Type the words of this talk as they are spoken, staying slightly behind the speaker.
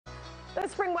The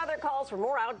spring weather calls for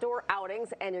more outdoor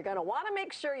outings, and you're going to want to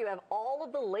make sure you have all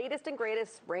of the latest and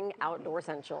greatest spring outdoor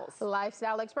essentials.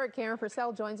 Lifestyle expert Karen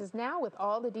Firsel joins us now with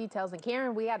all the details. And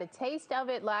Karen, we had a taste of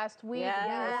it last week.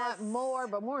 Yes. We want more,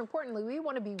 but more importantly, we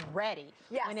want to be ready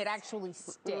when it actually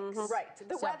sticks. Right.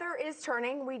 The weather is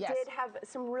turning. We did have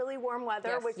some really warm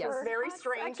weather, which was very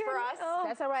strange for us.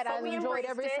 That's all right. So I enjoyed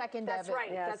every second of it. That's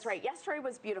right. That's right. Yesterday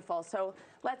was beautiful. So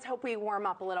let's hope we warm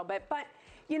up a little bit. But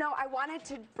you know, I wanted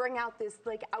to bring out this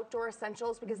like outdoor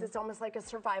essentials because it's almost like a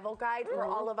survival guide for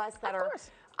all of us that are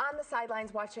on the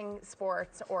sidelines watching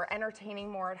sports or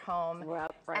entertaining more at home.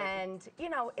 And you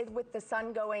know, with the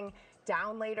sun going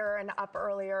down later and up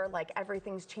earlier, like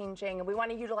everything's changing, and we want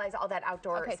to utilize all that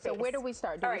outdoor space. So where do we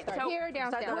start? Do we start here,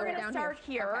 downstairs? We're going to start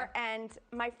here, and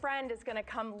my friend is going to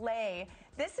come lay.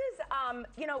 This is,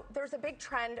 you know, there's a big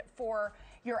trend for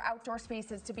your outdoor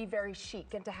spaces to be very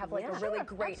chic and to have like a really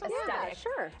great aesthetic.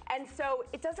 And so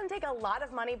it doesn't take a lot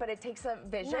of money, but it takes a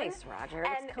vision. Nice, Roger.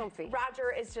 And it's comfy.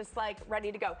 Roger is just like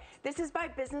ready to go. This is by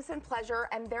Business and Pleasure,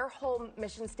 and their whole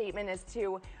mission statement is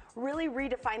to really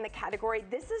redefine the category.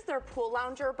 This is their pool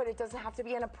lounger, but it doesn't have to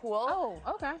be in a pool.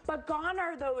 Oh, okay. But gone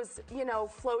are those, you know,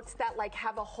 floats that like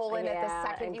have a hole in it the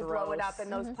second you blow it up,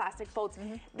 and those plastic floats.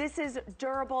 This is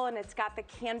durable, and it's got the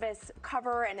canvas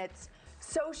cover, and it's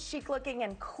so chic looking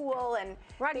and cool. And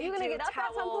Roger, you gonna get up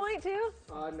at some point too?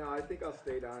 No, I think I'll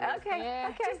stay down. Okay.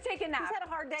 Just take a nap. He's had a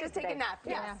hard day Just today. take a nap.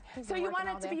 Yes. So you want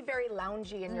it to be very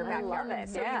loungy in your backyard. love it.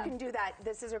 So you can do that.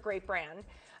 This is a great brand.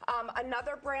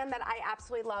 Another brand that I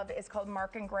absolutely love is called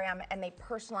Mark & Graham, and they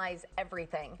personalize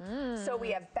everything. So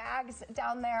we have bags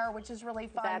down there, which is really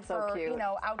fun for you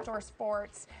know, outdoor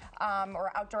sports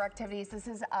or outdoor activities. This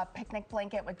is a picnic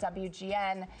blanket with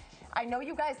WGN. I know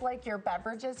you guys like your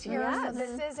beverages here, so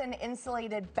this is an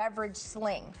insulated beverage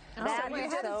sling. How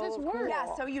does this work?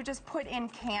 Yeah, so you just put in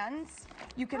cans.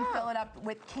 You can fill it up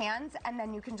with cans, and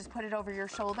then you can just put it over your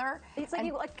shoulder. It's like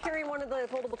you like carrying one of the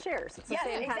foldable chairs. It's the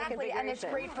same kind of configuration. And it's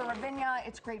great for Ravinia.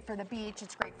 It's great for the beach.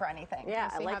 It's great for anything. Yeah,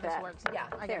 I like how that. this works. Yeah,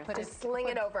 I can put just sling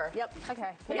it over. Yep.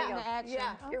 Okay.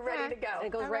 Yeah, you're ready to go. And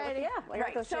it goes right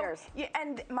with those chairs.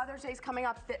 And Mother's Day's coming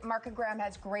up. Mark & Graham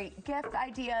has great gift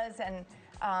ideas, and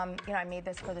you know, I made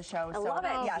this for the show. I love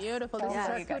it. Yes. Beautiful. This is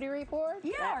our charcuterie board?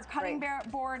 Yeah, our cutting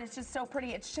board is just so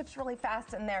pretty. It ships really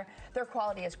fast, and their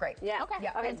quality is great. Yeah. Okay.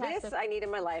 Okay, this I need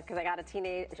in my life because I got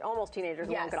a almost teenager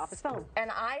who won't get off his phone. And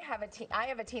I have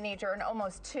a teenager and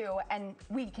almost 2, and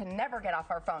we can never get off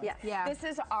our phones. Yeah. This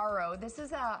is Aro. This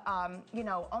is a you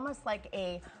know, almost like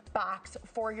a box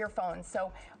for your phone.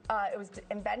 So it was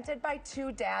invented by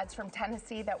 2 dads from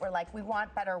Tennessee that were like, we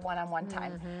want better one-on-one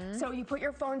time. So you put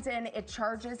your phones in, it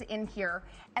charges in here,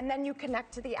 and then you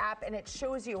connect to the app, and it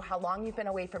shows you how long you've been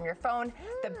away from your phone,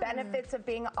 the benefits of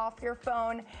being off your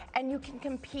phone, and you can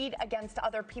compete against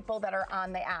other people that are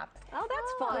on the app. Oh,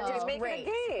 that's fun. Which is Make great.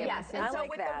 it a game. Yes, and I so like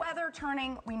with that. the weather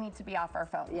turning, we need to be off our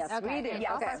phones. Yes, we do.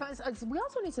 Yeah, we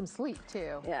also need some sleep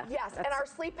too. Yeah. Yes, and our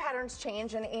sleep patterns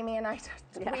change, and Amy and I,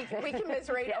 we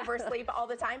commiserate over sleep all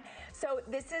the time. So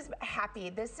this is Happy.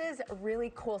 This is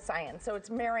really cool science. So it's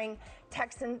marrying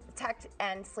tech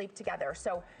and sleep together.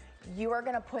 So you are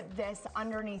going to put this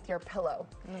underneath your pillow.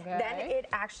 Then it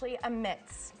actually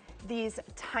emits these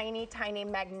tiny, tiny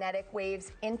magnetic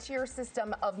waves into your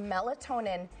system of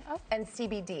melatonin and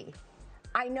CBD.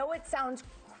 I know it sounds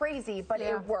crazy, but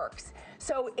it works.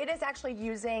 So it is actually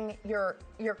using your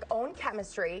own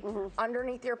chemistry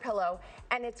underneath your pillow,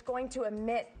 and it's going to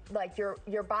emit like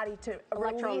your body to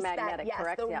release that.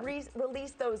 Yes,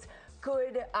 release those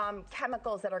good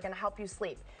chemicals that are going to help you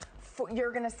sleep.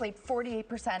 You're going to sleep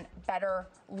 48% better,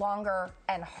 longer,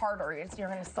 and harder. You're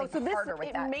going to sleep harder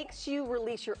with that. It makes you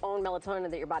release your own melatonin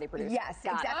that your body produces. Yes,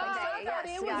 exactly. I thought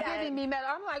it was giving me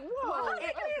melatonin. I'm like, whoa. Well,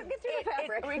 it gets you the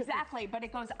fabric. Exactly, but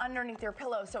it goes underneath your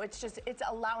pillow, so it's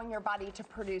allowing your body to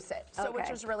produce it, so which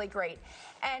is really great.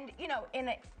 And you know,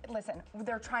 listen,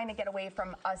 they're trying to get away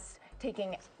from us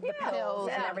taking the pills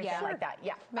and everything like that.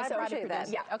 Yeah, I appreciate that.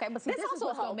 Yeah. Okay, but see, this is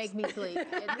what's gonna make me sleep.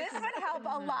 This would help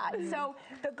a lot. So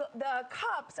the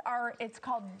cups are, it's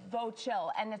called Vo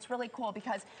Chill, and it's really cool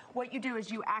because what you do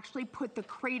is you actually put the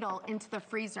cradle into the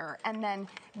freezer, and then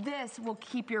this will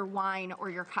keep your wine or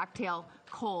your cocktail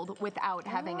cold without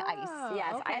having ice.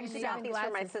 Yes, I actually got these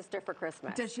for my sister for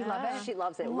Christmas. Does she love it? She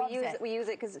loves it. We use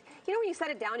it because, you know, when you set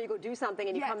it down, you go do something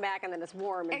and you come back and then it's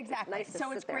warm. And exactly. It's nice to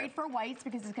so it's sit great for whites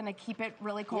because it's going to keep it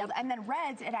really cold. And then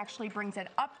reds, it actually brings it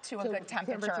up to a good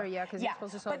temperature. Yeah, because you're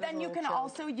supposed to but then you can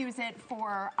also use it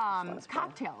for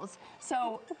cocktails.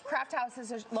 So Craft House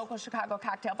is a local Chicago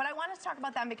cocktail. But I want to talk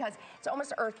about them because it's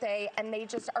almost Earth Day and they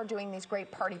just are doing these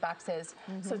great party boxes.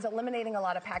 So it's eliminating a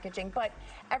lot of packaging. But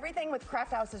everything with Craft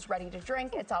Craft House is ready to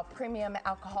drink. It's all premium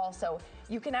alcohol, so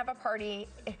you can have a party.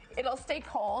 It'll stay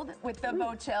cold with the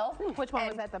Bo Chill. Which one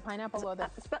was that? The pineapple or the?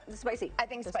 Spicy. I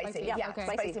think spicy. spicy? Yeah, Okay.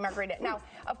 spicy margarita. Now,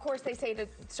 of course, they say to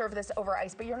serve this over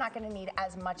ice, but you're not going to need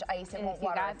as much ice. It won't If you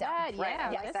water got it down. that,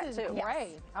 yeah, Yes, this is that too.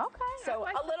 great. Okay. So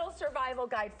a little survival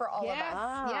guide for all Yes, of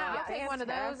us. yeah, I'll take one of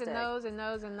those and fantastic. those and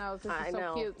those and those. This I is so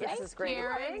know. cute. This Thanks, is great.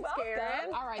 Karen. Thanks,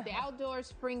 Karen. All right, the Outdoor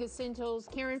Spring Essentials,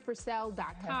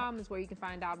 KarenFirsel.com is where you can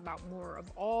find out about more of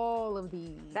all of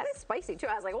these. That is spicy too.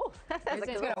 I was like, oh, that's Is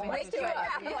a it? good Oh, way it's to do it.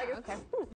 spicy. I'm like, Yeah, okay.